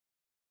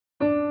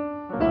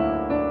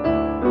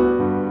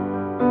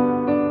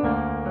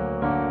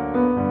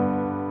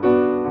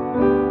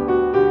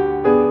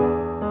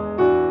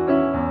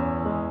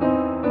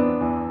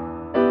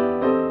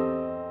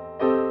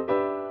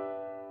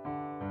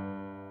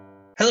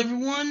Hello,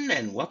 everyone,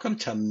 and welcome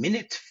to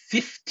minute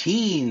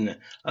 15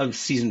 of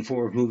season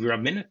 4 of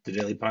MovieRob Minute, the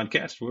daily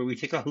podcast where we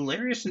take a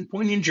hilarious and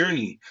poignant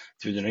journey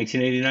through the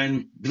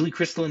 1989 Billy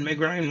Crystal and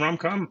Meg Ryan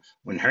rom-com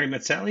When Harry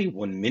Met Sally,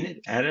 1 minute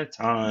at a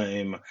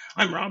time.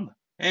 I'm Rob,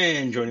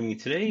 and joining me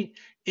today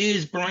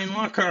is Brian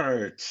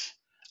Lockhart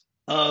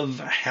of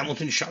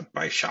Hamilton Shot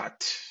by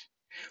Shot.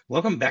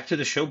 Welcome back to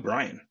the show,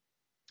 Brian.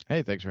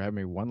 Hey, thanks for having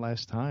me one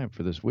last time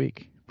for this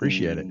week.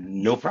 Appreciate it.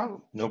 No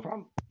problem. No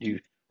problem.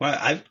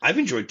 Well, I've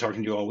enjoyed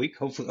talking to you all week.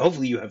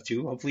 Hopefully you have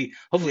too. Hopefully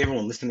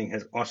everyone listening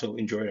has also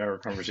enjoyed our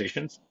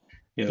conversations.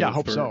 Yeah, I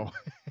hope so.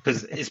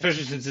 Because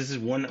especially since this is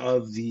one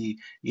of the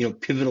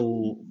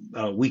pivotal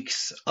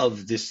weeks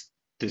of this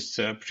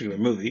particular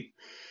movie.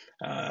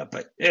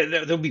 But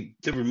there'll be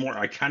more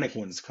iconic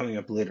ones coming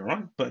up later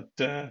on. But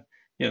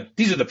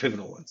these are the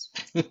pivotal ones.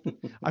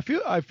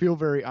 I feel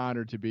very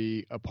honored to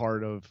be a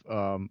part of.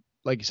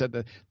 Like you said,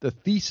 the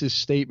thesis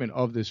statement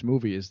of this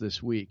movie is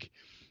this week.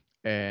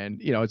 And,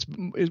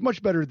 it's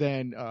much better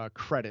than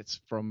credits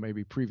from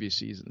maybe previous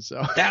seasons.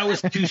 So that was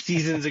 2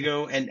 seasons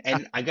ago.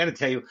 And I got to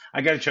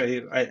tell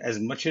you, as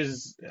much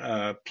as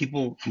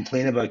people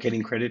complain about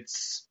getting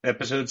credits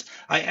episodes,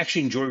 I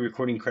actually enjoy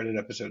recording credit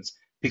episodes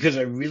because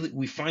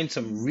we find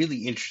some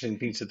really interesting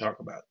things to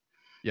talk about.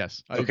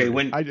 Yes.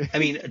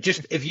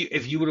 Just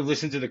if you would have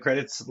listened to the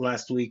credits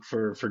last week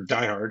for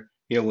Die Hard,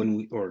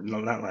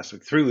 not last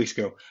week, 3 weeks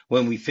ago,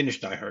 when we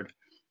finished Die Hard,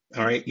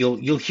 all right,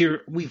 you'll hear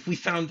we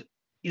found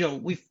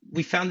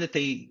that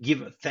they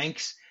give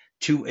thanks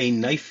to a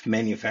knife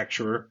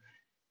manufacturer,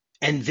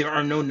 and there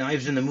are no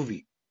knives in the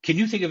movie. Can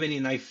you think of any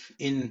knife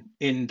in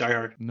Die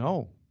Hard?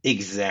 No.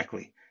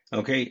 Exactly.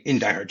 Okay. In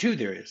Die Hard 2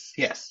 there is,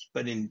 yes,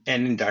 but in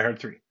Die Hard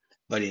 3,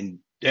 but in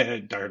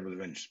Die Hard with a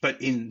Vengeance.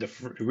 But in the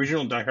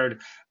original Die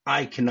Hard,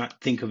 I cannot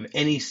think of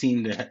any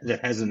scene that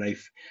has a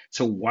knife.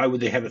 So why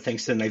would they have a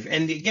thanks to the knife?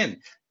 And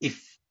again,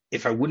 if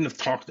I wouldn't have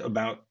talked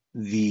about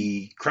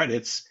the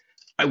credits,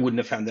 I wouldn't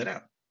have found that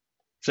out.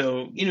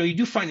 So, you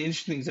do find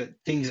interesting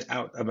things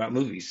out about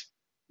movies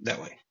that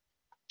way.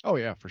 Oh,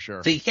 yeah, for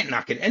sure. So you can't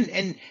knock it.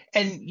 And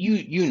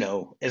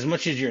as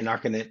much as you're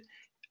knocking it,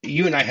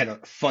 you and I had a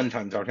fun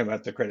time talking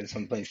about the credits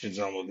on Planes, Trains,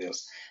 and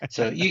Automobiles.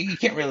 So you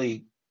can't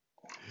really...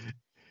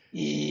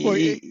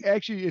 Well,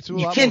 actually, it's a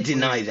lot you can't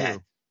deny that.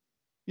 Too.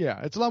 Yeah,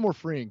 it's a lot more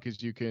freeing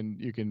because you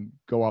can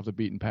go off the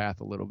beaten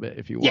path a little bit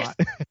if you want.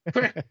 Yes,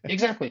 correct,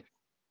 exactly.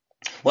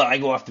 Well, I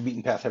go off the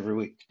beaten path every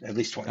week, at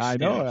least twice. I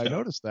know, I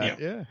noticed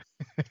that. Yeah.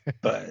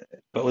 but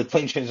with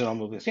Planes, Trains, and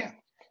Automobiles, yeah.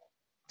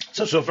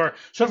 So far,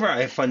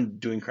 I have fun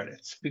doing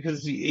credits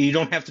because you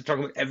don't have to talk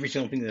about every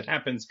single thing that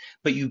happens,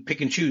 but you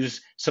pick and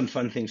choose some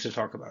fun things to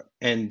talk about.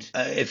 And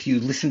if you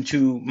listen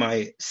to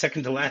my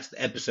second to last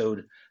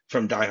episode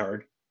from Die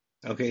Hard,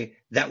 okay,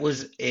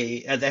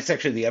 that's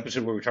actually the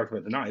episode where we talked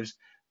about the knives.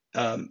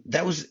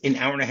 That was an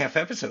hour and a half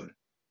episode,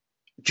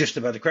 just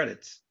about the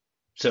credits.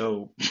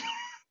 So,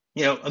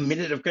 a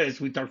minute of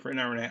credits, we talked for an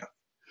hour and a half,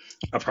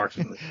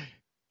 approximately.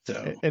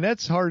 So, and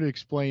that's hard to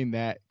explain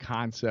that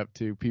concept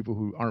to people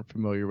who aren't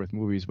familiar with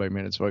movies by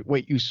minutes. So like,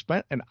 wait, you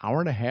spent an hour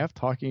and a half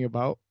talking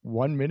about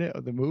 1 minute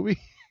of the movie?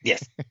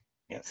 Yes.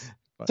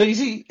 So you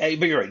see,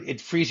 but you're right.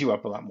 It frees you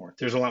up a lot more.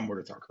 There's a lot more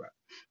to talk about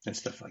and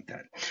stuff like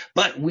that.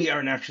 But we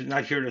are actually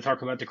not here to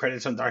talk about the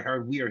credits on Die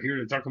Hard. We are here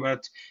to talk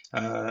about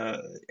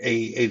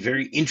a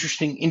very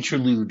interesting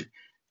interlude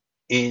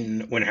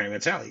in When Harry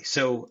Met Sally.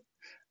 So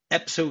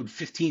episode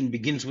 15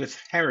 begins with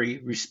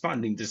Harry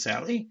responding to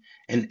Sally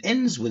and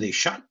ends with a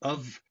shot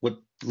of what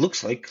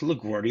looks like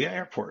LaGuardia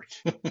Airport.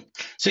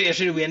 So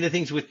yesterday we ended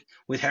things with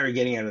Harry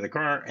getting out of the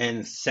car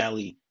and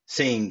Sally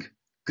saying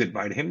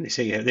goodbye to him.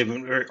 They have a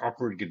very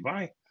awkward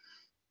goodbye.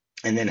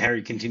 And then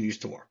Harry continues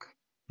to walk,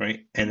 right?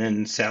 And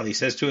then Sally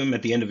says to him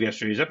at the end of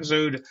yesterday's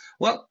episode,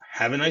 well,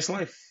 have a nice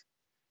life.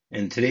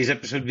 And today's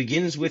episode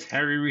begins with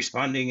Harry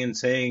responding and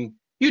saying,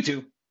 you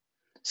too.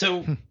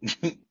 So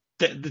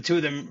the two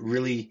of them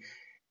really,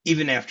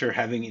 even after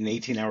having an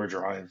 18-hour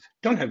drive,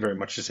 don't have very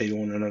much to say to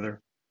one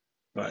another.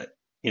 But,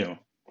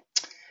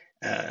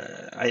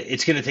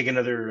 it's going to take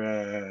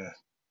another...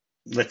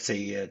 let's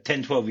say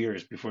 10, 12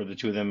 years before the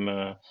two of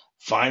them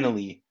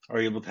finally are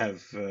able to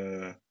have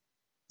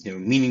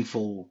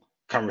meaningful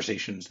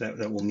conversations that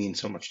will mean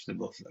so much to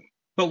both of them.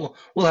 But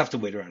we'll have to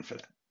wait around for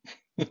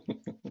that.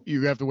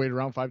 You have to wait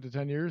around 5 to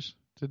 10 years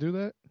to do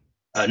that?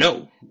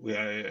 No,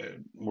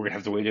 we're gonna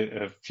have to wait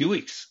a few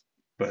weeks.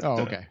 But,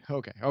 okay.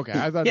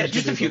 I thought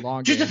just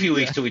a few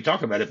weeks till we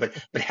talk about it.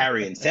 But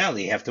Harry and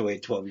Sally have to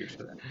wait 12 years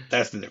for that.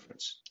 That's the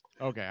difference.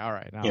 Okay, all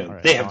right.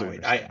 They have to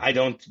wait. I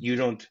don't. You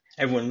don't.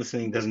 Everyone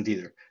listening doesn't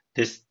either.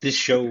 This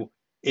show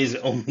is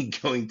only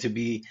going to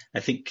be, I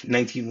think,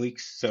 19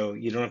 weeks. So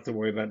you don't have to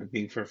worry about it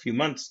being for a few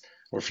months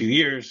or a few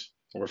years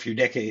or a few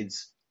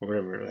decades or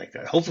whatever like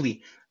that.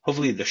 Hopefully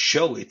the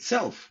show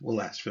itself will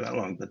last for that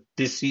long. But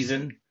this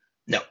season,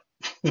 no.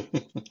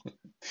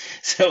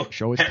 So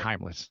show is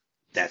timeless.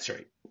 That's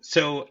right.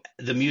 So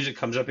the music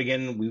comes up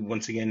again. We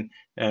once again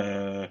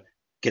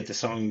get the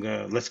song,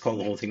 Let's Call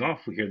the Whole Thing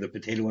Off. We hear the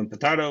potato and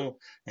potato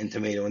and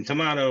tomato and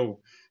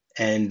tomato.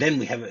 And then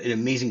we have an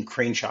amazing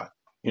crane shot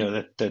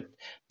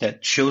that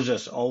shows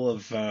us all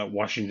of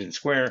Washington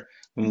Square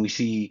when we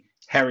see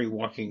Harry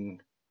walking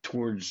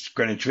towards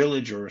Greenwich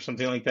Village or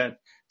something like that.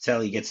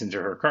 Sally gets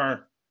into her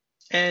car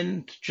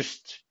and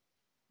just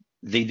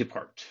they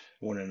depart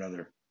one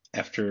another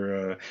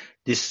after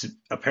this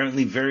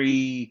apparently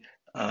very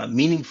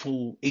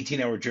meaningful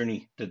 18-hour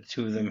journey that the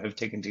two of them have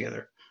taken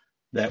together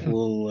that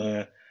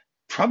will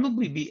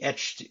probably be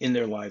etched in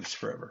their lives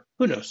forever.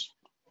 Who knows?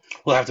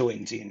 We'll have to wait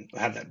and see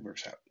how that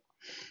works out.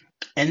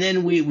 And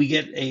then we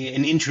get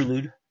an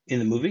interlude in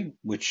the movie,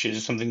 which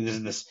is something.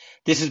 This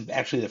is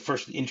actually the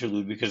first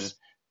interlude because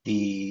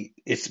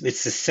it's the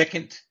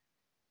second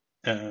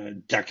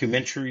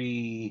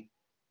documentary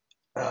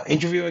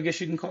interview, I guess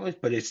you can call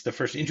it, but it's the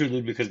first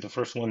interlude because the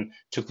first one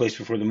took place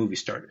before the movie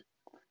started.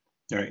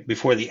 All right,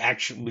 before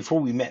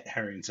we met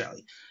Harry and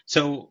Sally.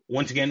 So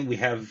once again, we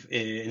have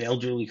an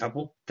elderly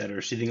couple that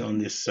are sitting on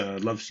this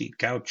love seat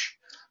couch.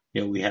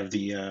 We have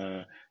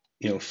the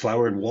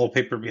flowered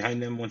wallpaper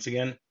behind them once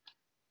again.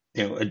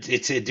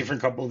 It's a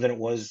different couple than it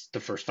was the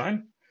first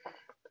time.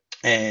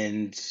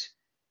 And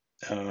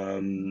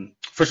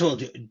first of all,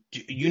 do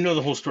you know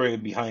the whole story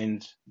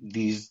behind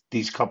these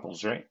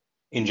couples, right?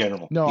 In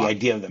general, the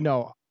idea of them.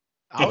 No,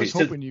 I was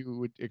hoping you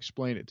would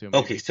explain it to me.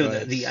 Okay, so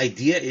the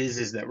idea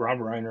is that Rob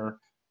Reiner,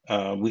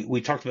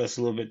 we talked about this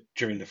a little bit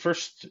during the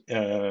first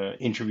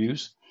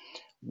interviews,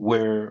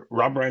 where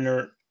Rob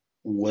Reiner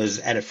was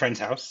at a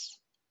friend's house,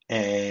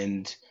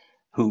 and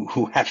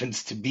who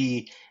happens to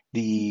be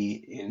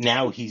he's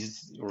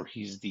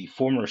the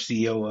former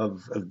CEO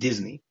of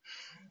Disney,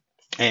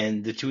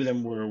 and the two of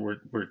them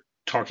were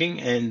talking,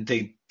 and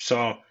they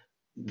saw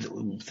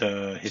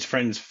his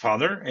friend's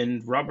father,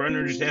 and Rob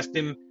Reiner just asked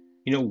him,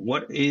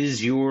 what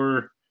is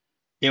your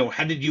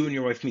how did you and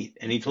your wife meet?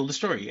 And he told the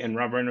story. And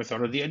Rob Reiner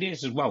thought of the idea. He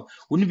says, "Well,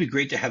 wouldn't it be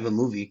great to have a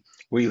movie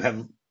where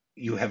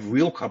you have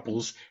real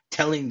couples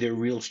telling their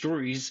real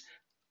stories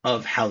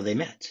of how they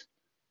met?"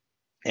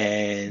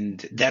 And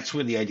that's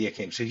where the idea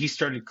came. So he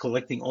started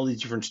collecting all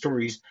these different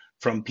stories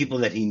from people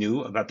that he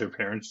knew about their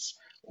parents,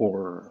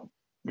 or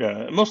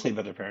mostly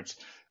about their parents,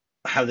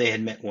 how they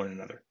had met one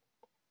another.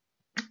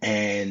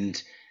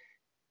 And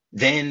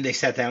then they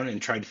sat down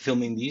and tried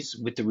filming these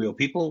with the real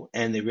people,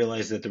 and they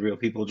realized that the real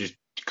people just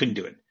couldn't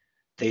do it.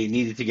 They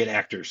needed to get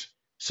actors.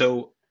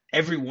 So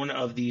every one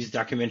of these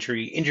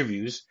documentary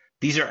interviews,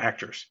 these are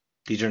actors.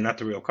 These are not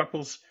the real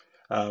couples.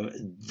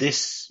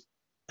 This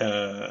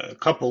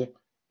couple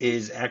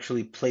is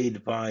actually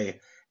played by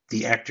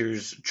the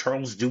actors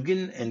Charles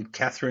Dugan and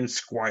Catherine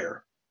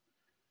Squire.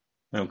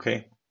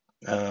 Okay.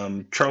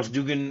 Charles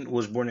Dugan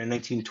was born in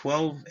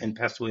 1912 and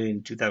passed away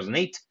in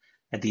 2008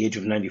 at the age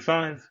of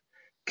 95.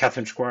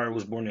 Catherine Squire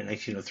was born in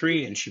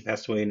 1903 and she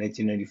passed away in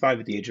 1995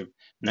 at the age of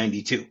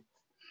 92.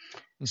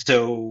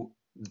 So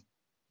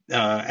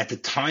at the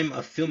time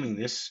of filming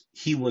this,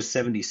 he was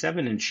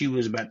 77 and she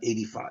was about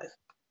 85.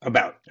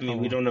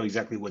 We don't know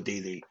exactly what day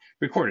they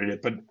recorded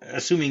it, but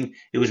assuming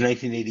it was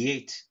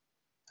 1988,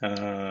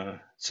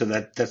 so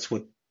that's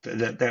what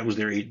that was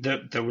their age.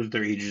 That was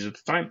their ages at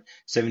the time,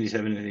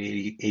 77 and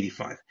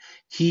 85.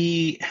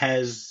 He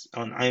has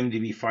on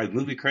IMDb 5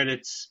 movie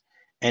credits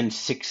and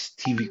 6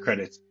 TV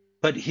credits.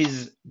 But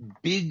his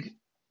big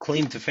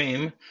claim to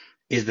fame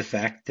is the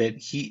fact that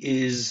he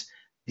is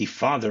the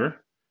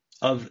father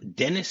of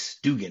Dennis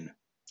Dugan.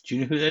 Do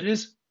you know who that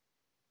is?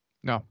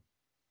 No.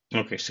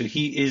 Okay, so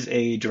he is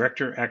a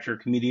director, actor,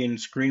 comedian,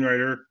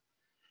 screenwriter.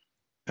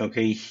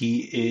 Okay, he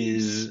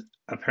is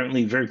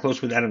apparently very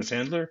close with Adam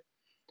Sandler.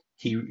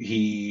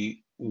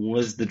 He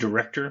was the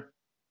director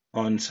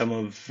on some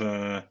of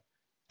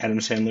Adam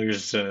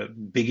Sandler's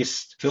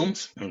biggest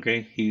films.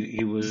 Okay,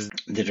 he was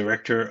the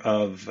director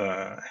of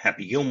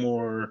Happy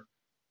Gilmore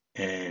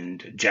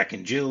and Jack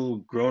and Jill,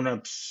 Grown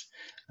Ups,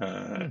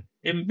 and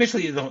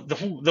basically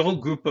the whole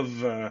group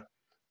of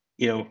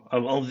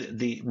of all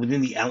the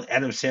within the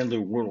Adam Sandler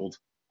world.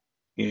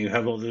 You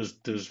have all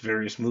those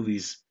various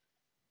movies.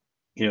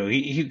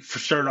 He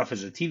started off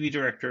as a TV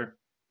director.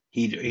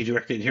 He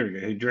directed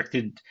He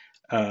directed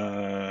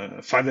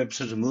 5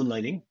 episodes of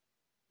Moonlighting.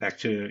 Back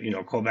to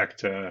call back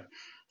to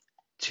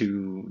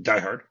Die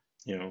Hard.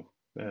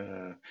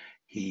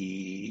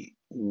 He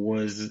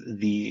was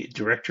the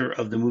director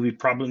of the movie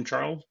Problem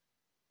Child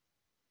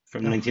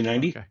from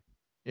 1990. Okay.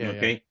 Yeah.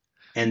 Okay. Yeah.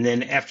 And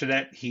then after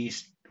that,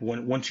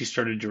 once he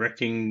started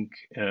directing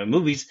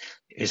movies,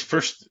 his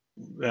first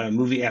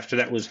movie after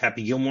that was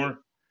Happy Gilmore,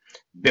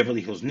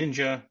 Beverly Hills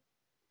Ninja,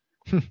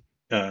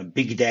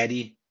 Big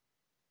Daddy,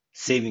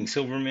 Saving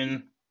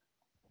Silverman.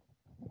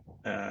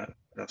 What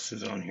else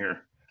is on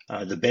here?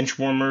 The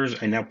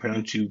Benchwarmers. I now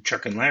pronounce you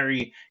Chuck and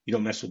Larry. You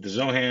Don't Mess with the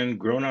Zohan.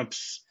 Grown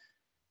Ups.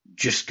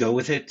 Just Go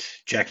With It.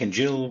 Jack and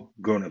Jill.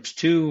 Grown Ups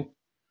 2.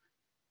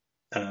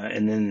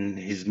 And then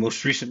his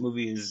most recent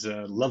movie is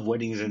Love,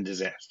 Weddings, and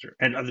Disaster,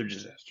 and Other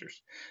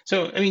Disasters.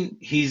 So,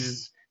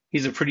 he's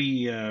a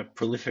pretty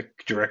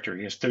prolific director.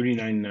 He has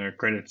 39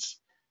 credits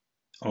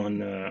on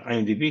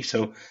IMDb.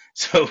 So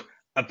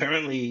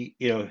apparently,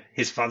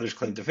 his father's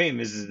claim to fame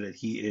is that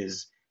he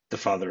is the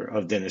father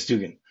of Dennis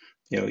Dugan.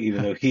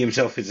 Even though he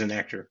himself is an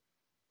actor.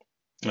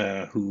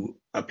 who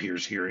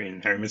appears here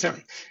in Harry Met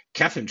Sally.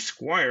 Catherine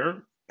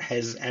Squire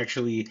has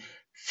actually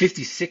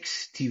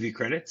 56 TV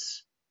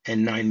credits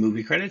and 9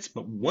 movie credits,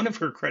 but one of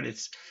her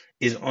credits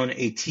is on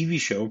a TV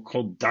show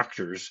called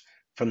Doctors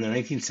from the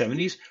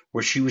 1970s,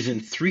 where she was in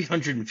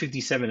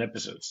 357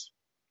 episodes.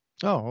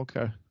 Oh,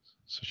 okay.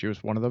 So she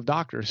was one of the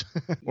doctors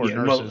or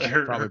Yeah, well,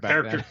 nurses probably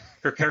back then.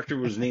 her character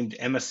was named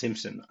Emma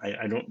Simpson.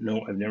 I don't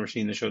know. I've never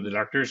seen the show The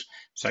Doctors,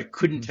 so I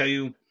couldn't Mhm. tell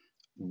you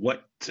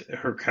what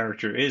her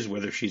character is,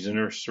 whether she's a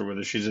nurse or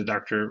whether she's a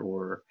doctor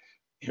or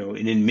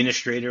an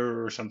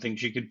administrator or something.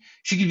 She could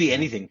be Yeah,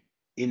 anything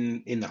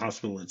in the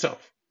hospital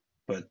itself.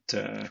 But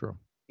true.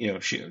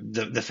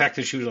 the fact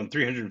that she was on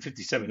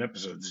 357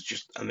 episodes is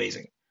just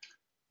amazing.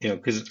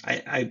 Because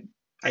I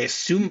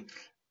assume,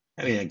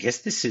 I mean, I guess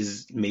this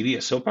is maybe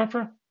a soap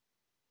opera.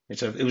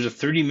 It was a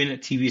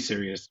 30-minute TV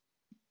series.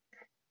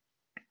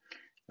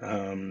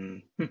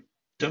 Um, hmm,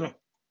 don't know.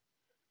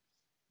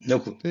 No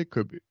clue. It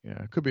could be.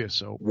 Yeah, it could be a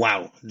soap.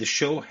 Wow, the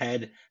show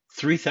had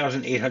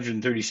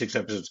 3,836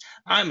 episodes.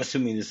 I'm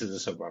assuming this is a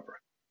soap opera.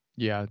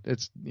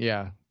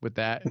 With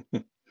that.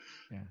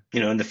 Yeah.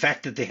 And the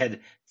fact that they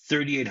had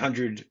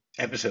 3,800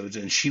 episodes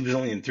and she was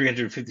only in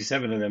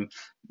 357 of them,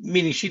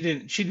 meaning she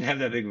didn't have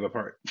that big of a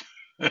part.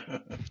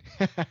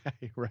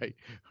 Right.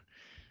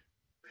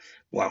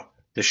 Wow,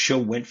 the show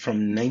went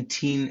from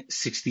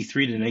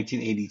 1963 to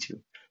 1982.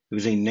 It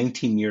was a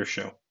 19-year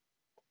show.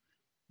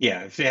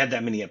 Yeah, if they had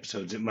that many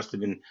episodes, it must have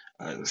been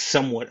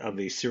somewhat of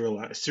a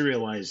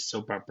serialized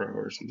soap opera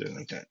or something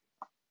like that.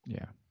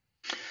 Yeah.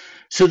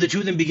 So the two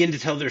of them begin to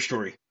tell their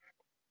story.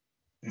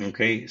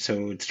 Okay,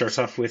 so it starts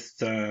off with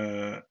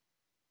the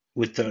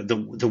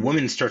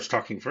woman starts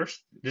talking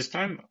first this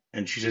time,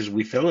 and she says,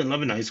 "We fell in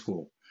love in high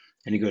school,"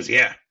 and he goes,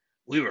 "Yeah,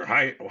 we were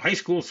high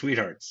school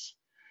sweethearts.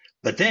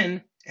 But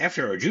then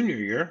after our junior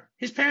year,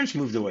 his parents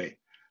moved away.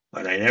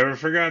 But I never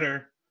forgot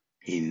her.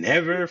 He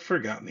never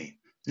forgot me.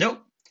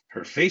 Nope,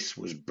 her face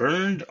was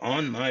burned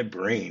on my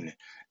brain,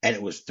 and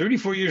it was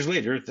 34 years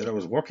later that I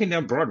was walking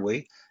down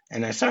Broadway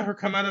and I saw her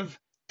come out of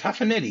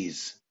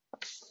Taffanetti's."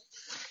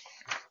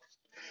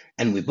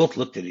 And we both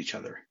looked at each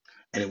other,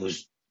 and it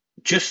was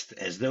just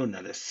as though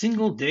not a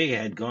single day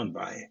had gone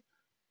by.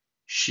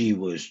 She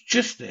was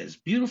just as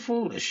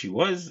beautiful as she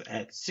was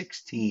at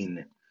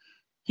 16.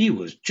 He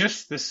was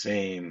just the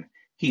same.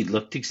 He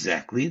looked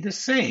exactly the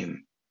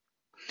same.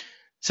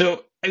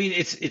 So, I mean,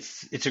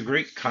 it's a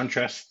great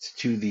contrast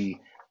to the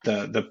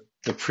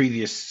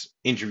previous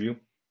interview,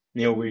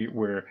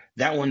 where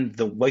that one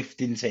the wife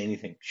didn't say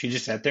anything. She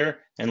just sat there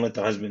and let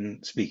the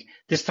husband speak.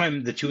 This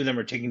time, the two of them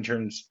are taking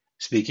turns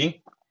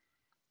speaking.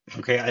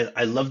 Okay,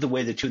 I love the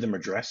way the two of them are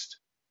dressed.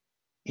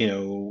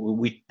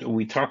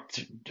 We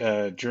talked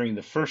during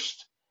the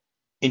first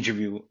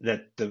interview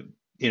that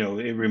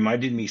it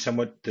reminded me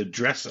somewhat, the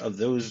dress of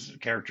those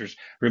characters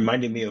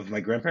reminded me of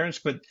my grandparents,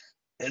 but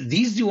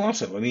these do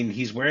also. I mean,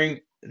 he's wearing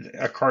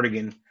a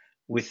cardigan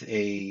with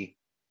a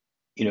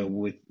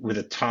with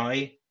a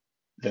tie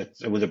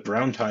with a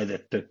brown tie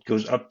that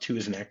goes up to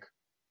his neck,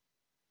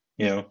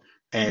 you know,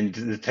 and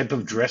the type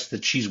of dress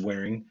that she's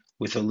wearing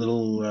with a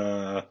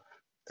little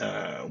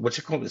what's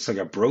it called? It's like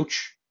a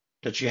brooch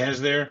that she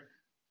has there.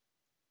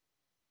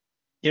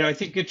 I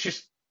think it's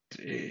just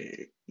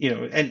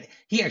and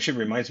he actually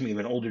reminds me of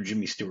an older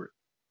Jimmy Stewart.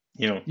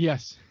 You know,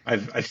 Yes.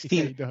 I've Yeah, he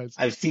seen does.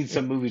 I've seen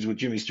some movies with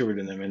Jimmy Stewart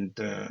in them,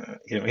 and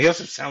he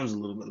also sounds a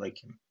little bit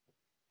like him.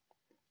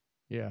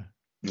 Yeah.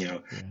 You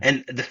know, Yeah.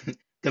 and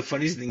the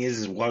funniest thing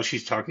is while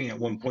she's talking, at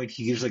one point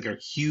he gives like a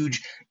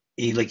huge,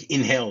 he like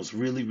inhales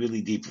really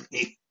really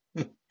deeply,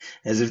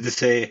 as if to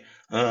say,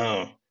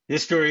 "Oh,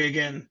 this story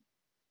again."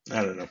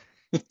 I don't know,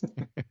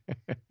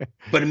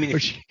 but I mean, Or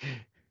if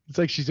it's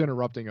like she's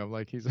interrupting him.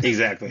 Like he's like,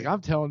 exactly. I'm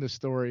telling this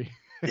story.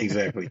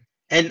 Exactly.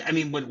 And I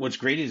mean, what's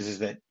great is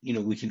that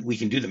we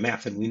can do the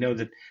math, and we know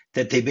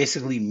that they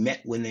basically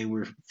met when they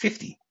were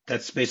 50.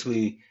 That's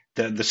basically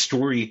the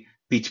story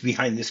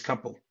behind this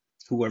couple,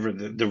 whoever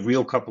the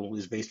real couple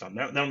is based on.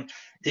 Now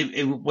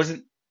it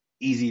wasn't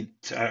easy.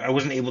 I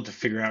wasn't able to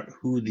figure out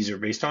who these are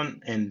based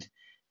on, and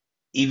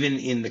even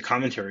in the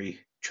commentary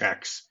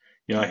tracks,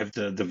 I have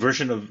the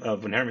version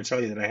of When Harry Met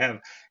Sally that I have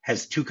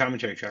has two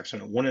commentary tracks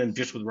on it. One of them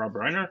just with Rob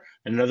Reiner,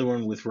 and another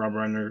one with Rob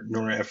Reiner,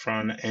 Nora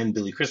Ephron, and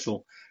Billy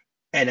Crystal.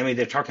 And I mean,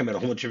 they're talking about a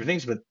whole bunch of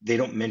different things, but they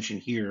don't mention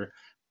here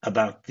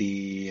about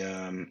the,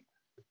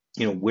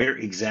 where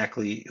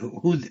exactly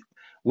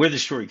where the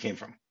story came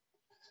from.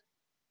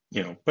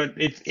 But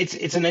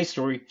it's a nice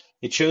story.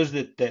 It shows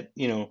that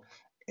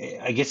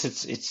I guess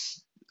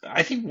it's.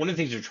 I think one of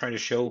the things they're trying to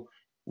show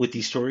with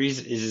these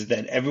stories is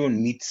that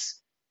everyone meets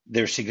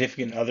their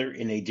significant other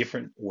in a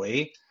different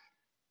way,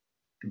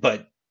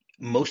 but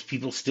most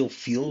people still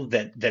feel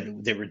that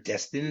they were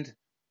destined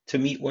to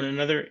meet one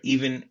another,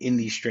 even in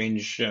these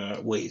strange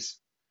ways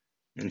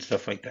and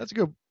stuff like that. That's a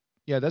good.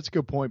 Yeah, that's a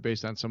good point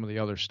based on some of the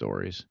other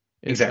stories.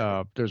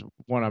 Exactly. There's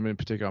one I'm in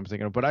particular I'm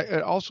thinking of, but I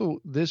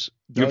also this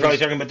You're probably does.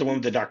 talking about the one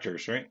with the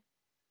doctors, right?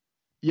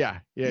 Yeah,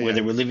 yeah, Where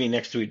they yeah, were living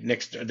next to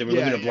they were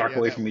living yeah, a yeah, block yeah.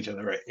 away That from one. each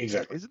other, right?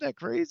 Exactly. Isn't that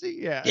crazy?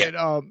 Yeah, Yeah.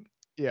 and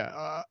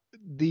Yeah.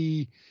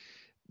 The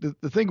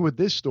the thing with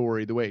this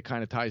story, the way it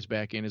kind of ties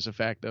back in, is the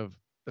fact of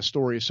a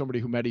story of somebody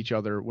who met each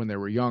other when they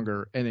were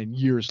younger, and then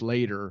years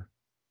later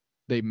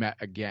they met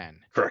again.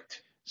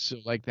 Correct. So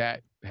like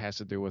that has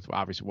to do with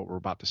obviously what we're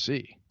about to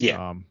see.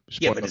 Yeah.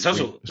 Yeah, but it's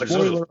also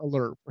Spoiler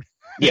alert.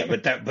 yeah,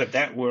 but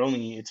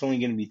it's only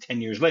going to be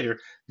 10 years later.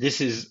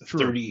 This is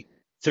True.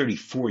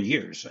 34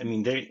 years. I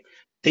mean, Yeah.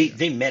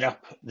 they met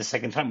up the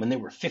second time when they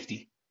were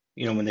 50,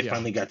 when they Yeah.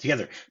 finally got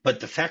together. But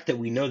the fact that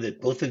we know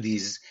that both of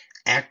these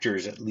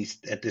actors, at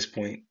least at this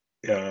point,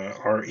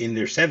 are in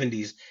their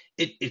 70s,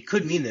 it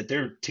could mean that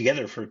they're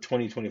together for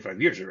 20,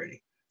 25 years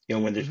already,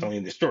 when they're Mm-hmm.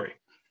 telling the story.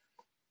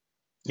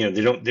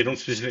 They don't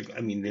specifically.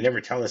 I mean, they never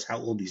tell us how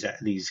old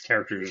these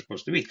characters are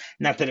supposed to be.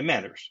 Not that it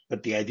matters,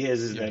 but the idea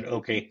is Yeah. that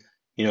okay,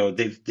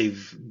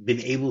 they've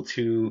been able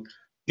to,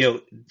 you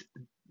know,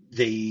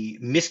 they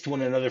missed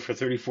one another for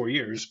 34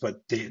 years,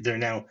 but they're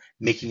now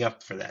making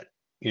up for that,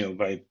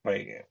 by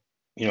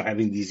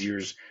having these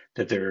years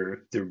that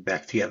they're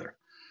back together.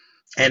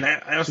 Yeah. And I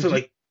So also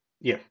like,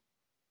 yeah,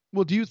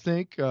 do you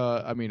think?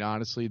 I mean,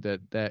 honestly,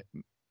 that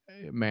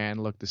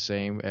man looked the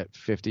same at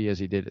 50 as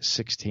he did at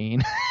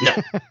 16? no,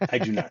 I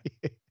do not,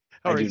 I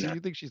All do right. So not.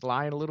 you think she's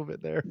lying a little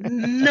bit there?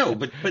 No,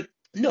 but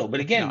no, but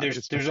again, No,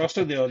 there's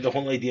also the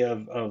whole idea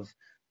of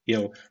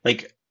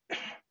like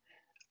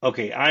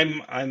okay,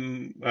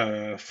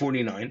 I'm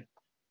 49.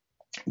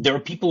 There are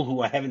people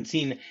who I haven't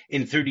seen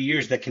in 30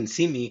 years that can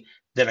see me,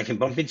 that I can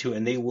bump into,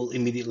 and they will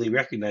immediately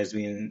recognize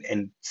me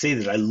and say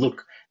that I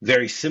look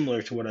very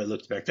similar to what I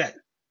looked back then.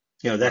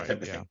 That right.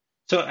 type of Yeah. thing.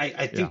 So I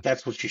Yeah. think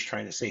that's what she's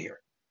trying to say here.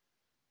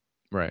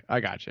 Right. I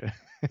got you.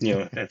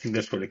 I think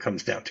that's what it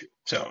comes down to.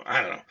 So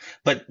I don't know.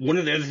 But one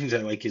of the other things I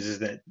like is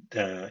that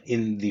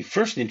in the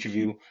first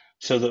interview,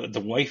 so the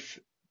wife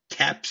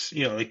taps,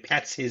 like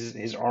pats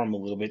his arm a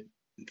little bit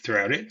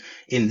throughout it.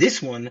 In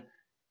this one,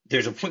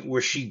 there's a point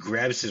where she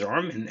grabs his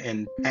arm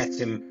and pats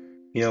him,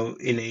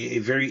 in a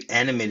very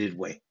animated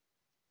way.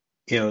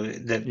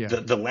 That Yeah.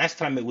 the last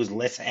time it was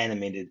less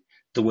animated,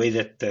 the way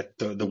that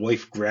the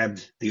wife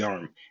grabbed the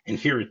arm, and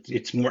here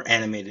it's more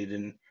animated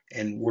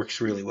and works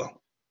really well.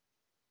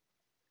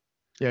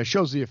 Yeah. It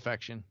shows the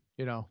affection.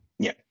 Yeah.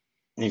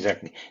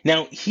 Exactly.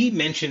 Now he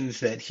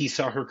mentions that he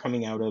saw her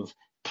coming out of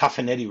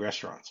Taffanetti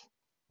restaurants.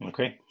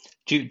 Okay.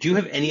 Do you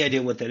have any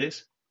idea what that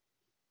is?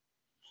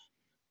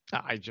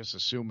 I just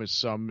assume it's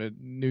some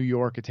New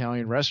York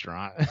Italian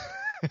restaurant.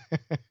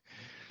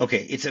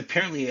 Okay, it's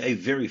apparently a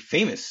very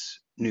famous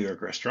New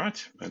York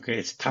restaurant. Okay,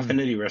 it's Hmm.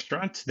 Taffanetti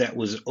restaurant that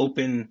was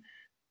open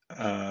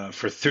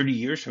for 30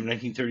 years, from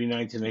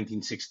 1939 to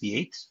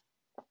 1968.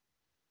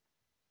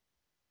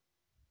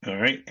 All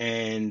right,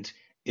 and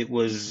it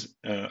was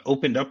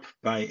opened up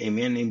by a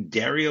man named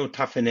Dario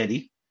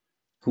Taffanetti,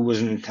 who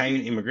was an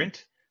Italian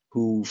immigrant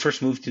who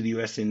first moved to the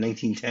U.S. in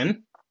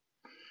 1910.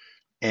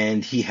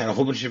 And he had a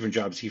whole bunch of different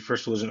jobs. He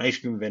first was an ice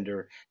cream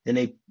vendor, then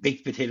a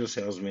baked potato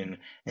salesman,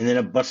 and then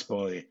a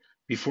busboy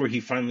before he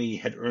finally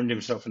had earned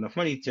himself enough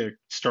money to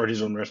start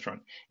his own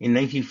restaurant. In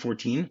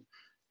 1914,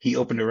 he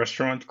opened a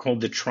restaurant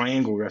called the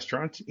Triangle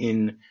Restaurant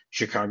in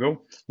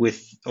Chicago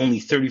with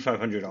only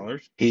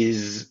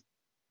 $3,500.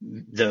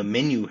 The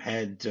menu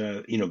had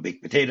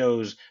baked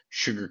potatoes,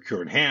 sugar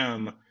cured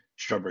ham,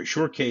 strawberry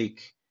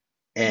shortcake,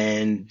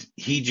 and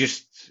he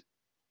just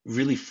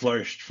really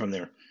flourished from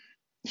there.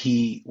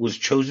 He was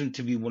chosen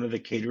to be one of the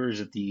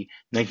caterers at the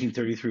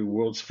 1933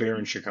 World's Fair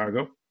in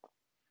Chicago,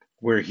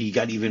 where he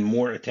got even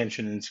more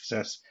attention and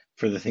success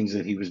for the things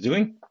that he was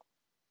doing.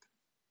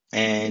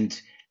 And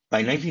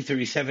by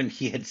 1937,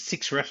 he had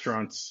 6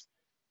 restaurants,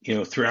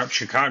 throughout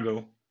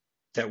Chicago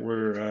that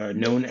were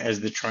known as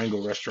the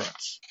Triangle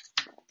Restaurants.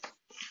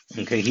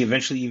 Okay, he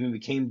eventually even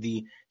became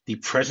the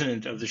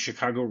president of the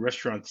Chicago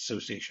Restaurant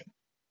Association,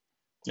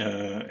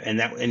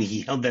 and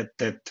he held that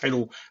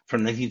title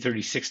from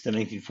 1936 to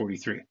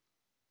 1943.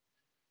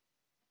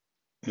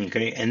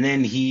 Okay, and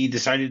then he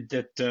decided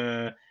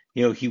that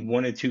he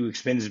wanted to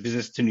expand his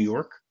business to New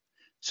York.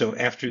 So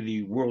after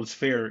the World's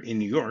Fair in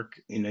New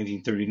York in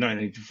 1939,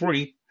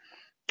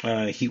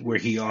 1940, where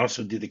he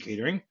also did the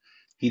catering,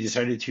 he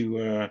decided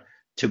to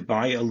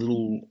buy a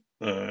little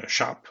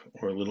shop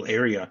or a little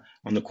area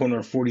on the corner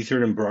of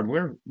 43rd and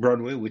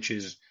Broadway, which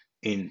is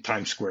in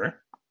Times Square.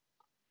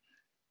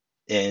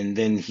 And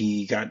then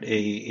he got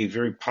a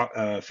very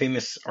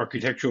famous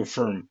architectural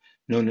firm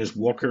known as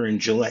Walker and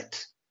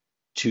Gillette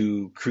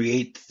to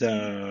create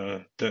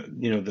the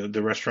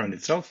restaurant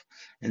itself,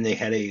 and they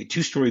had a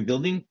 2-story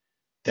building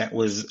that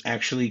was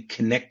actually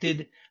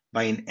connected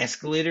by an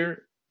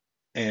escalator,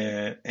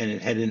 and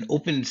it had an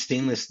open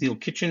stainless steel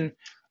kitchen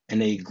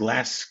and a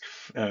glass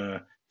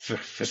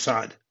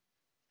facade,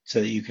 so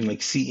that you can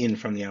like see in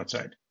from the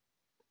outside.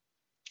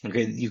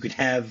 Okay, you could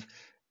have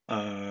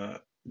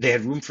they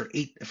had room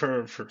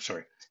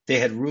they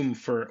had room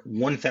for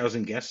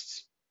 1,000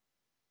 guests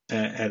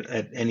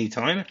at any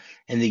time,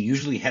 and they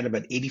usually had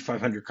about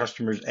 8,500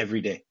 customers every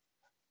day.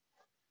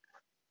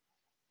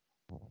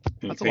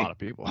 That's a lot Okay, of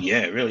people.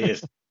 yeah, it really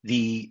is.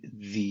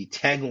 The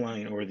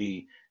tagline or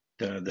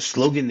the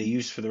slogan they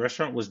used for the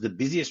restaurant was the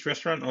busiest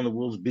restaurant on the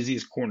world's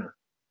busiest corner.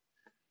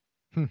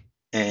 Hmm.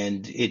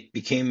 And it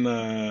became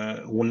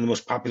one of the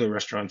most popular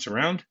restaurants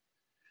around.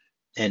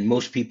 And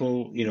most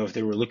people, if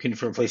they were looking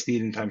for a place to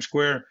eat in Times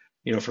Square,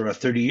 for about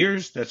 30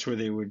 years, that's where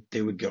they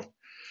would go.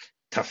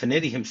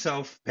 Taffanetti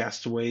himself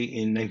passed away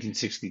in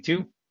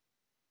 1962,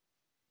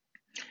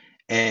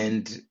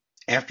 and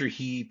after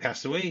he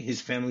passed away,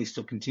 his family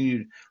still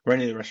continued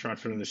running the restaurant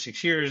for another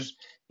 6 years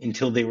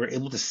until they were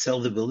able to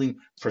sell the building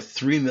for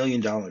 $3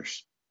 million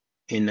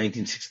in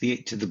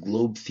 1968 to the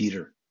Globe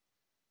Theater.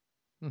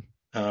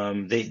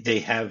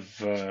 They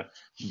have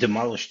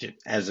demolished it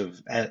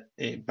by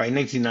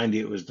 1990.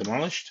 It was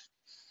demolished,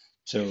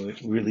 so it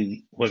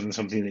really wasn't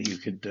something that you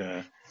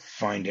could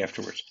find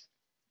afterwards.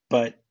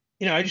 But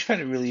I just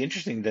found it really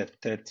interesting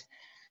that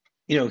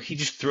he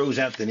just throws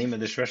out the name of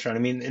this restaurant.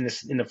 I mean,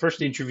 in the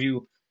first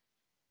interview,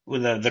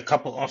 with the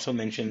couple also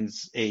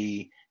mentions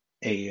a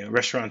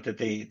restaurant that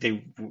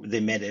they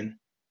met in,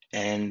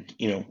 and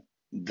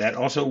that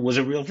also was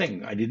a real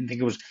thing. I didn't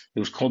think it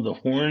was called the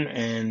Horn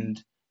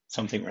and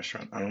something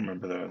restaurant. I don't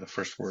remember the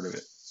first word of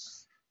it.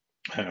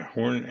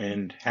 Horn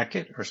and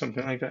Hackett or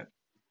something like that.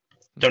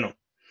 Don't know.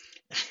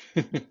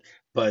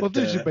 Well, if But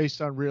these are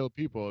based on real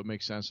people, it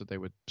makes sense that they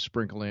would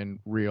sprinkle in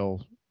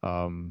real,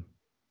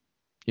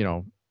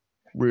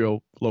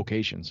 real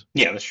locations.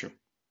 yeah, that's true.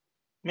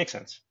 Makes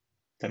sense.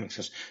 That makes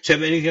sense. So,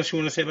 have anything else you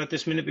want to say about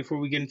this minute before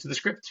we get into the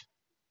script?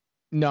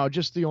 No,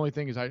 just the only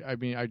thing is, I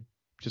mean, I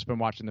just been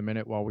watching the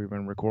minute while we've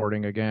been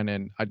recording again,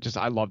 and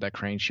I love that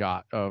crane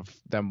shot of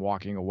them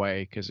walking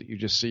away because you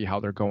just see how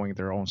they're going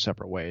their own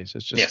separate ways.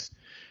 It's just, Yes.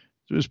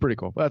 It was pretty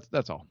cool.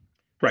 That's all.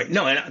 Right.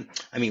 No, and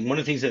I mean, one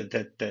of the things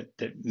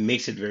that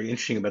makes it very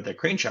interesting about that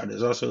crane shot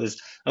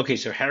is okay.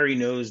 So Harry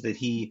knows that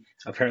he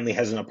apparently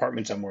has an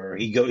apartment somewhere. Or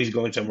he's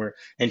going somewhere,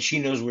 and she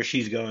knows where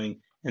she's going,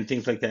 and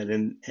things like that.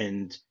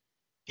 And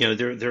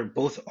they're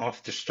both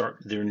off to start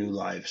their new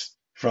lives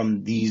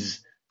from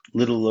these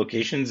little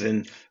locations,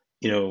 and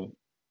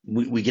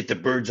we get the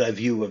bird's eye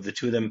view of the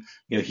two of them.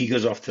 He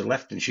goes off to the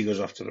left, and she goes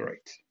off to the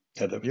right.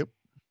 Yep.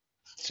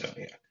 So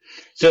yeah.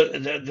 So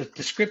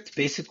the script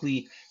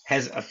basically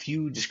has a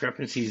few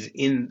discrepancies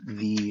in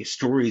the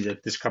story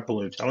that this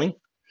couple are telling,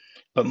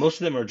 but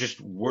most of them are just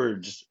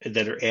words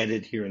that are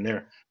added here and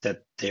there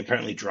that they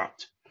apparently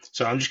dropped.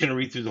 So I'm just going to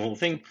read through the whole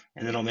thing,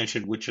 and then I'll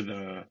mention which of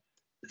the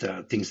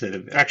things that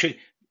have actually.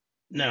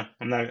 No,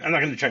 I'm not. I'm not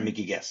going to try and make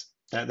you guess.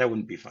 That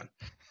wouldn't be fun.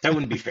 That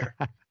wouldn't be fair.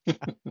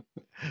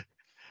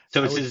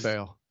 So I it would says.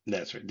 fail.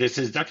 That's right. This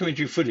is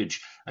documentary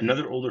footage.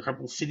 Another older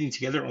couple sitting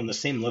together on the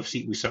same love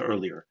seat we saw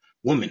earlier.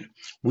 Woman,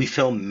 we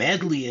fell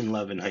madly in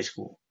love in high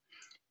school.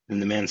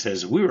 And the man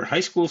says, we were high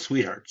school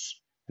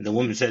sweethearts. And the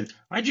woman said,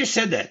 I just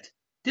said that.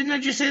 Didn't I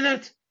just say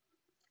that?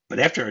 But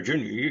after our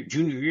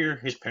junior year,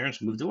 his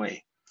parents moved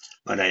away.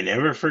 But I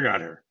never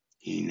forgot her.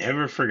 He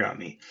never forgot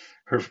me.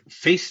 Her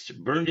face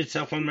burned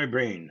itself on my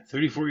brain.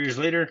 34 years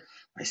later,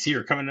 I see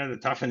her coming out of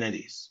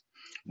Taffanetti's.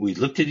 We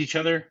looked at each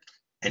other,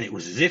 and it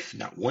was as if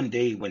not one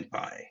day went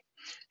by.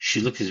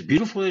 She looked as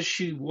beautiful as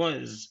she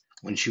was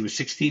when she was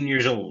 16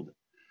 years old.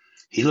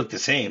 He looked the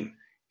same.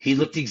 He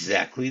looked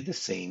exactly the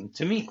same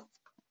to me.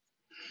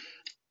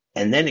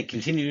 And then it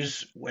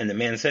continues, and the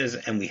man says,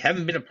 and we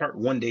haven't been apart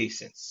one day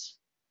since.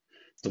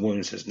 The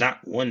woman says, not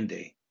one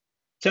day.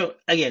 So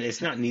again,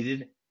 it's not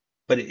needed,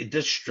 but it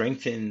does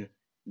strengthen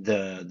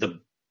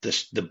the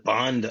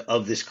bond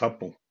of this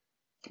couple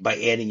by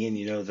adding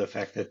in, the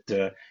fact that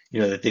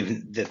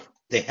that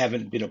they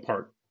haven't been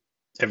apart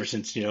ever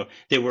since,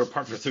 they were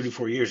apart for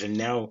 34 years, and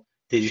now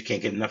they just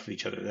can't get enough of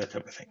each other, that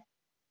type of thing.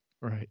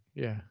 Right.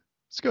 Yeah.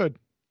 It's good.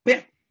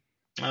 Yeah.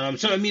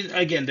 So I mean,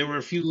 again, there were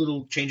a few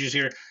little changes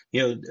here.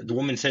 The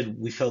woman said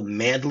we fell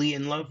madly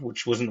in love,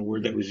 which wasn't a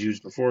word that was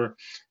used before.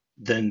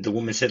 Then the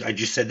woman said, "I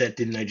just said that,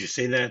 didn't I just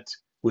say that?"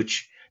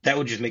 Which that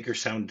would just make her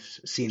sound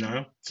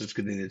senile. So it's a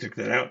good thing they took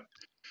that out.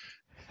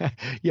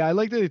 Yeah, I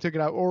like that they took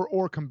it out,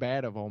 or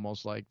combative,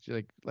 almost like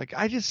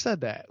I just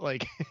said that.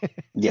 Like,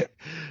 Yeah.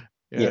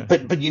 Yeah, yeah,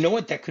 but you know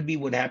what? That could be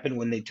what happened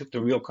when they took the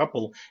real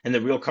couple, and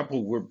the real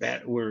couple were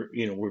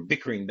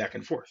bickering back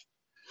and forth.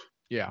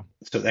 yeah.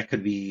 So that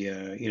could be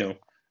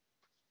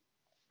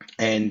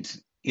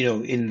and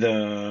in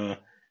the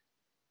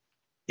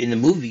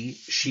movie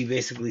she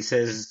basically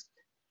says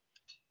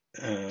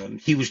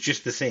he was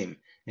just the same,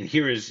 and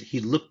here is he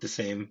looked the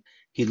same.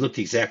 He looked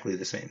exactly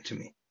the same to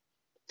me.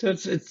 So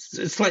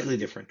it's slightly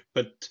different,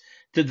 but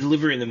the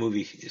delivery in the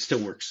movie still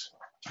works.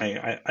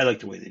 I like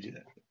the way they do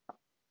that.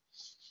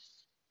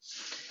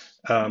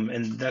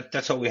 And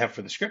that's all we have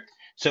for the script.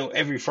 So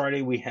every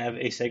Friday we have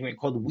a segment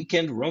called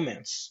Weekend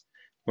Romance,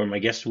 where my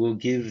guests will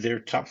give their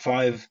top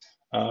 5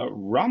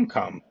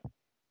 rom-com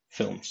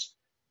films.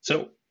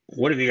 So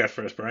what have you got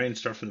for us, Brian?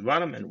 Start from the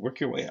bottom and work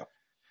your way up.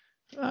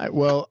 All right.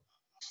 Well,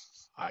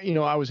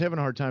 I was having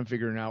a hard time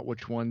figuring out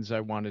which ones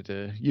I wanted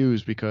to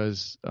use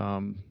because,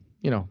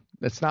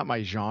 that's not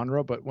my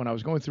genre. But when I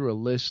was going through a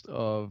list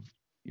of,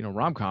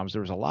 rom-coms,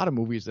 there was a lot of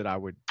movies that I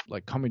would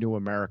like. Coming to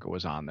America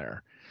was on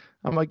there.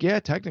 I'm like, yeah,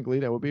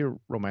 technically that would be a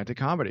romantic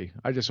comedy.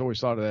 I just always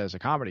thought of that as a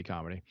comedy.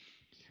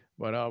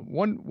 But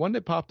one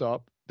that popped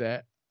up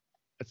that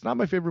it's not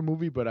my favorite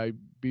movie, but I'd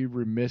be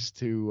remiss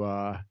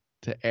to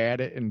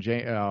add it. And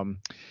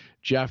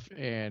Jeff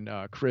and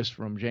Chris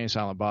from Jay and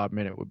Silent Bob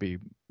Minute would be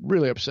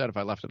really upset if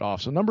I left it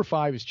off. So number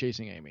 5 is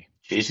Chasing Amy.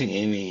 Chasing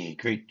Amy,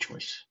 great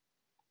choice.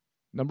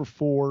 Number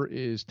 4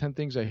 is 10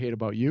 Things I Hate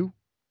About You.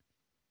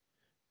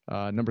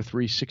 Number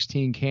 3,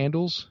 16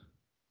 Candles.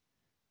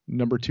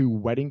 Number 2,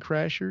 Wedding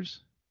Crashers.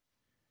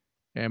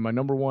 And my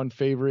number 1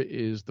 favorite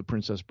is The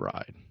Princess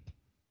Bride.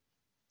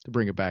 To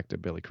bring it back to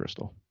Billy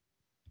Crystal.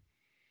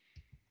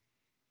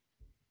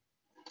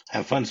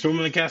 Have fun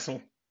storming the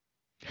castle.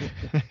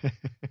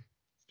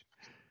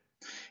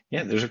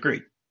 Yeah, those are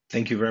great.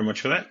 Thank you very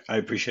much for that. I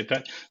appreciate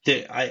that.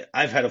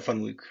 I've had a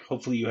fun week.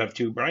 Hopefully you have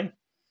too, Brian.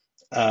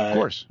 Of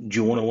course. Do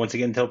you want to once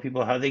again tell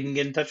people how they can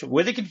get in touch,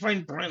 where they can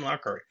find Brian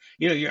Lockhart?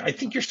 I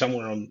think you're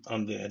somewhere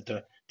on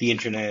the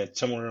internet,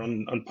 somewhere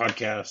on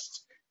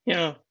podcasts,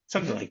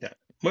 something like that.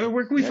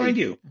 Where can we find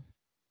you?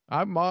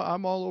 I'm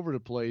all over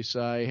the place.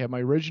 I have my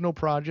original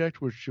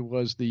project, which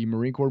was the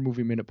Marine Corps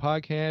Movie Minute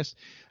podcast.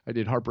 I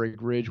did Heartbreak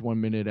Ridge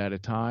 1 minute at a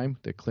time,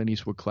 the Clint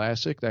Eastwood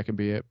classic. That can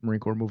be at Marine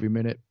Corps Movie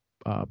Minute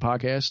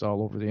podcast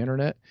all over the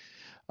internet.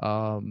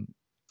 I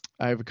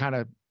have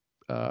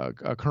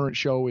a current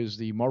show is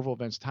the Marvel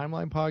Events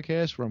Timeline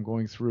podcast, where I'm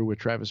going through with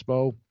Travis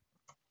Bowe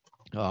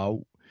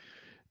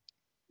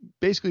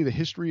basically the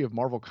history of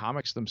Marvel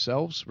Comics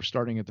themselves. We're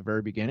starting at the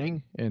very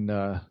beginning in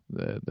the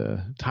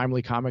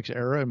Timely Comics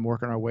era and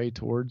working our way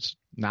towards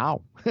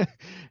now.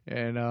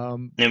 and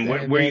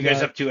where are you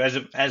guys up to as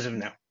of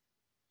now?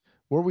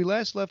 Where we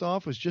last left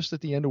off was just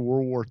at the end of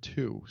World War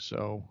II,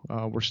 so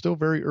we're still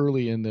very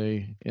early in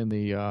the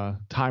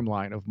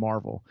timeline of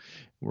Marvel.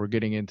 We're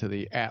getting into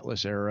the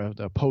Atlas era,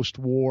 the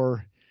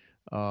post-war,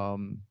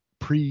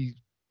 pre-60s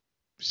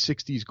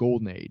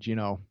golden age,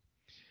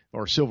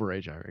 or Silver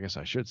Age, I guess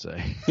I should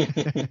say.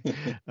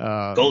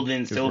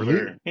 Golden,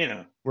 silver,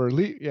 We're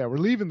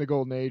leaving the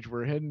Golden Age.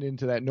 We're heading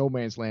into that no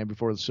man's land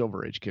before the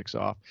Silver Age kicks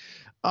off.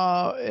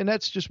 And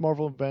that's just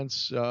Marvel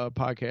Events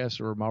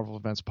podcast or Marvel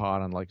Events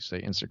Pod on,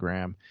 say,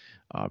 Instagram.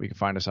 You can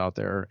find us out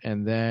there.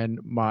 And then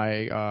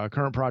my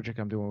current project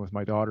I'm doing with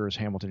my daughter is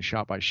Hamilton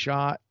Shot by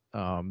Shot.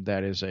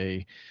 That is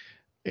a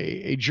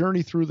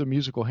journey through the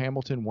musical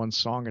Hamilton, one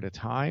song at a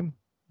time.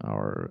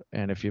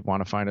 And if you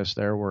want to find us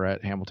there, we're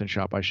at Hamilton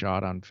Shot by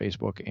Shot on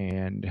Facebook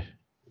and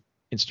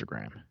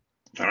Instagram.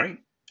 All right.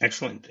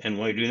 Excellent. And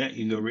while you're doing that,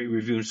 you can go rate,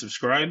 review, and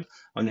subscribe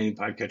on any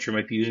podcast you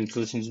might be using to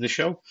listen to the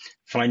show.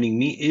 Finding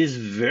me is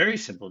very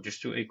simple.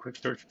 Just do a quick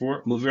search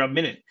for MovieRob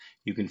Minute.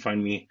 You can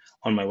find me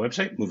on my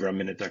website,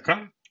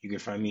 MovieRobMinute.com. You can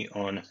find me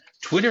on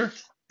Twitter,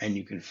 and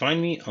you can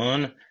find me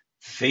on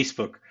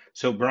Facebook.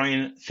 So,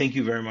 Brian, thank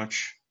you very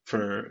much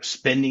for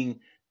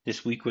spending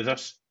this week with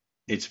us.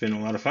 It's been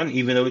a lot of fun,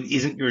 even though it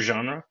isn't your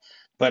genre.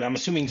 But I'm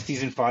assuming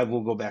season 5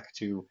 will go back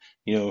to,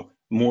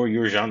 more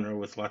your genre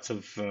with lots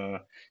of,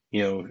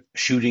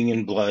 shooting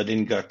and blood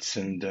and guts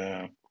and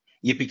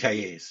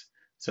yippee-ki-yays.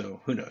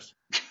 So who knows?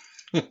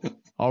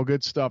 All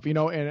good stuff.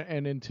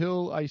 And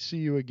until I see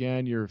you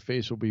again, your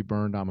face will be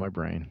burned on my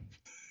brain.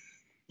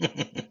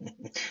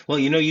 Well,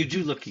 you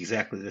do look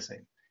exactly the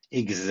same.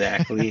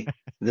 Exactly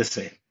the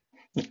same.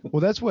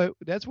 Well, that's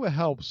what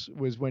helps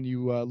was when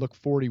you look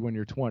 40 when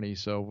you're 20.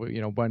 So,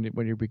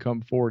 when you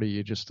become 40,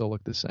 you just still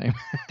look the same.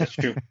 That's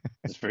true.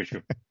 That's very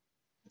true.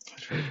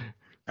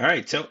 All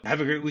right. So have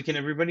a great weekend,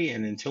 everybody.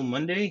 And until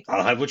Monday,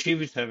 I'll have what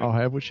she's having. I'll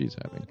have what she's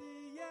having.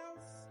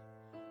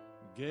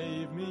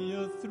 Gave me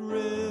a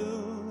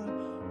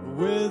thrill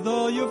with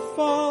all your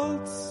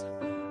faults.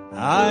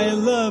 I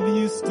love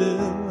you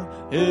still.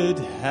 It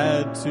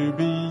had to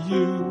be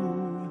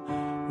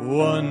you.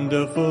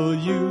 Wonderful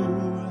you.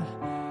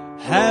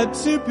 Had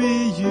to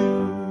be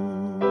you.